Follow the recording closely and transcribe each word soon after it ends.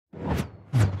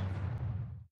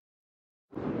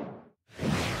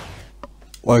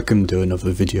Welcome to another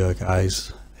video,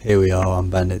 guys. Here we are on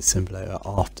Bandit Simulator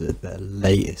after the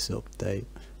latest update,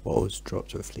 what was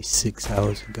dropped roughly 6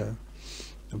 hours ago.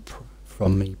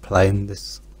 From me playing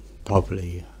this,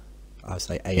 probably I'd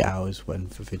say 8 hours when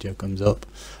the video comes up.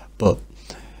 But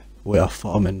we are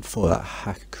farming for that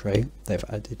hacker crate. They've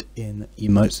added in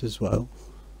emotes as well.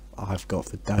 I've got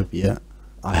the dab yet.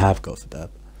 I have got the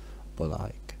dab, but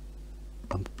like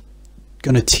I'm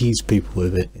gonna tease people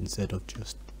with it instead of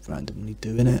just randomly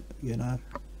doing it, you know.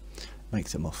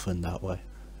 Makes it more fun that way.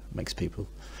 Makes people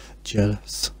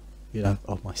jealous, you know,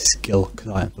 of my skill, because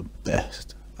I am the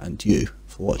best, and you,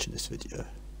 for watching this video,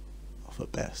 are the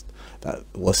best. That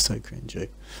was so cringy,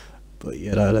 but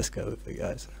you know, let's go with it,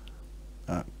 guys.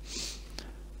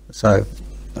 So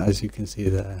as you can see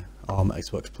there, our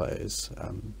Xbox players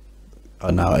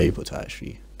are now able to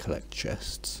actually collect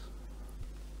chests,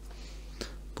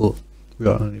 but we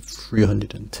are only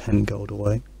 310 gold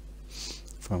away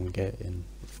from getting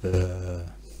the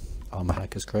armor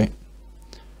hackers crate.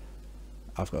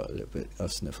 I've got a little bit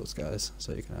of sniffles, guys,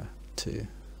 so you're gonna have to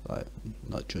like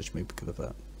not judge me because of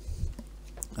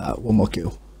that. One more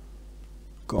kill.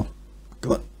 Go on,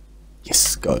 go on.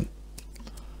 Yes, go on.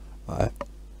 Alright,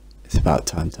 it's about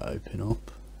time to open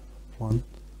up one.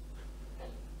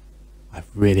 I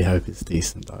really hope it's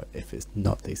decent though. If it's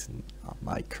not decent, I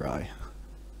might cry.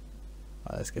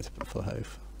 Alright, let's get to full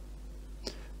health.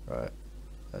 Right,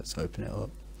 let's open it up.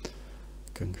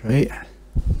 Concrete.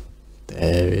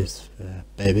 There is the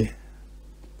baby.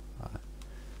 Right.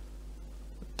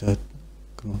 Dad,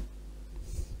 come on.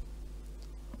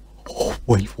 Oh,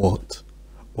 wait, what?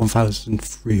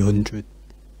 1,300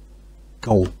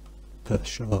 gold per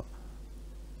shot.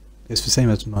 It's the same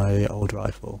as my old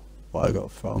rifle, what I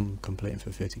got from completing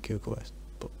for 50 kill quest,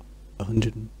 but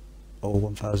 100 or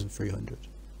 1,300.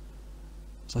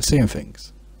 It's like seeing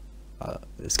things.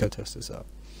 Let's go test this out.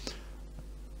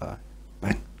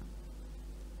 Bang.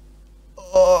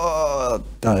 Oh,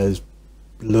 that is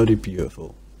bloody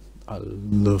beautiful. I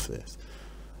love this.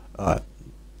 Alright,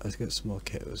 let's get some more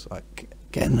kills. Like,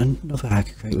 getting another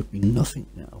hacker crate would be nothing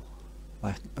now.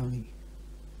 Like, only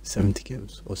 70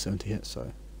 kills, or 70 hits,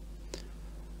 sorry.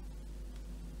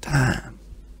 Damn.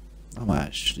 I'm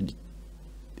actually,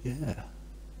 yeah.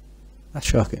 That's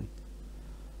shocking.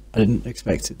 I didn't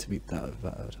expect it to be that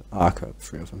bad. I crap,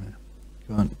 3 of them here.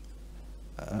 Come on.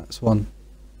 That's one.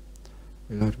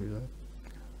 Reload, reload.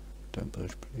 Don't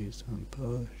push, please, don't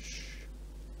push.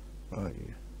 Where are you?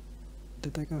 Where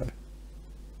did they go?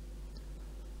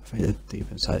 I think they're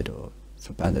deep inside, or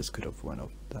the bandits could have went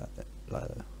up that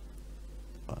ladder.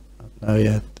 But no,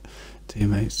 yeah,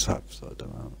 teammates have sorted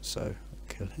them out, so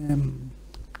kill him.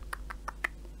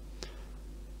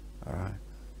 Alright,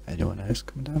 anyone else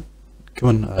coming down? Come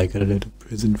on, I got a little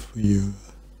present for you.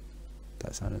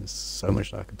 That sounded so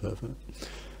much like a pervert.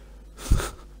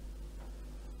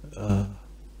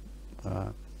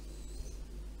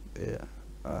 Yeah,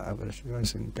 I'm gonna show you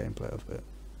guys some gameplay of it.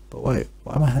 But wait,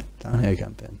 why am I down here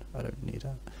camping? I don't need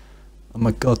that. Oh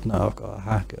my god, now I've got a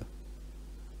hacker.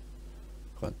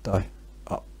 I'm gonna die.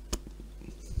 Oh.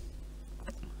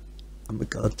 Oh my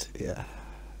god, yeah.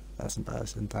 That's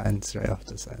embarrassing, dying straight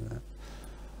after saying that.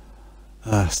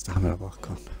 Stamina back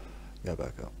on. Go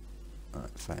back up.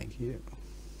 Alright, thank you.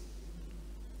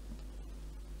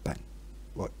 Bang.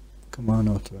 What? Come on,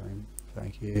 auto aim.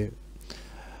 Thank you.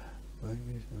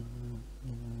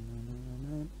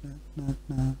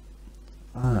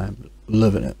 I'm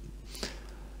loving it.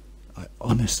 I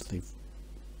honestly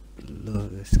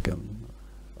love this gun.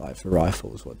 Like, for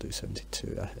rifles, what do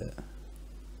 72 a hit?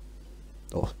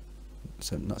 Or,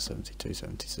 not 72,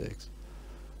 76.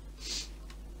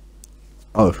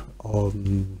 Oh,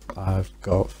 I've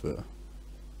got the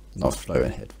not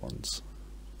floating head ones,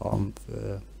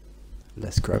 the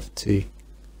less gravity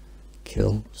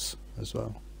kills as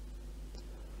well.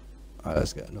 Alright,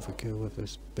 let's get another kill with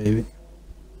this baby.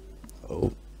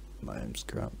 Oh, my aim's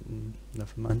crap.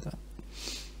 Never mind that.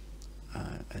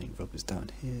 Any rubbers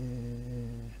down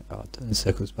here. Oh, turn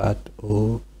circle's bad.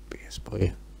 Oh, yes,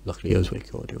 boy. Luckily, it was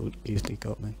weak audio. Easily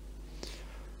got me.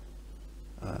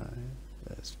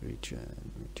 Let's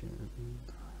regen.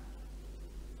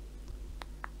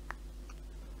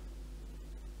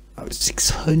 Oh,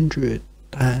 600!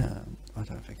 Damn! I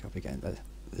don't think I'll be getting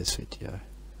this video.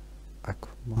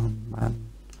 Come on,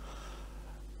 man.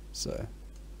 So,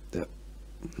 yeah.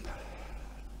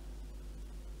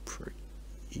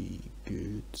 Pretty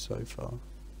good so far.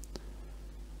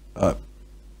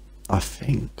 I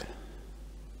think.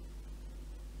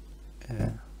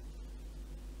 Yeah.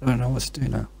 I don't know what to do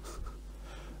now.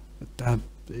 Dab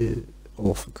it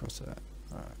off across that.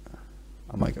 Alright.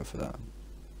 I might go for that.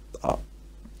 Oh,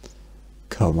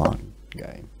 Come on,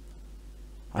 game.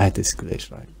 I had this glitch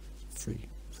like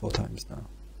 3-4 times now.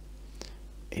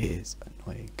 It is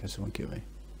annoying. Can someone kill me?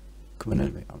 Come on,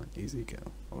 enemy. I'm an easy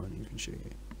kill. I won't even shoot you.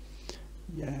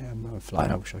 Yeah, I'm flying.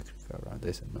 I wish I could go around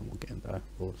this and then we'll get in there.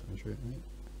 Also shoot me.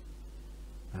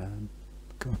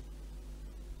 Come on.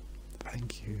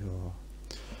 Thank you.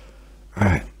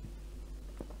 Alright.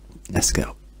 Let's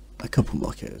go. A couple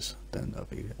more kills, then that'll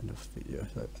be the end of the video,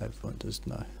 so everyone does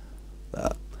know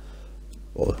that,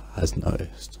 or has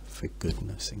noticed, for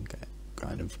goodness in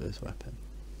grinding for this weapon.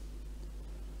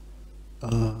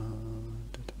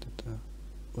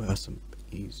 We have some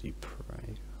easy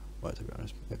prey. Well, to be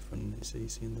honest, everyone is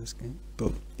easy in this game,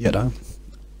 but you know,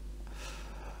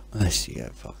 unless you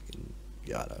get fucking,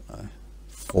 yeah, I don't know,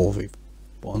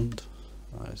 4v1.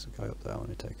 There's a guy up there. I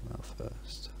want to take him out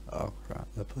first. Oh crap,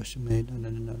 they're pushing me.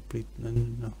 No, please,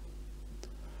 no.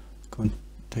 Come on,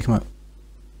 take him out.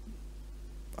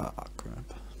 Ah,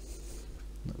 crap.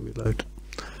 No reload.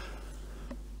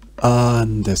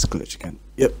 And there's a glitch again.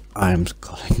 Yep, I'm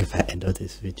calling the end of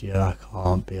this video. I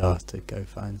can't be asked to go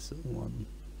find someone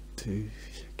to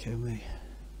kill me.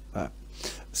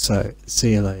 So,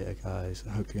 see you later guys.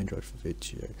 I hope you enjoyed the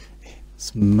video.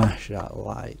 Smash that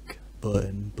like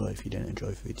button, but if you didn't enjoy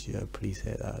the video, please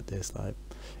hit that dislike.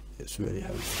 It's really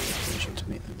helpful to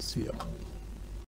me, and see ya.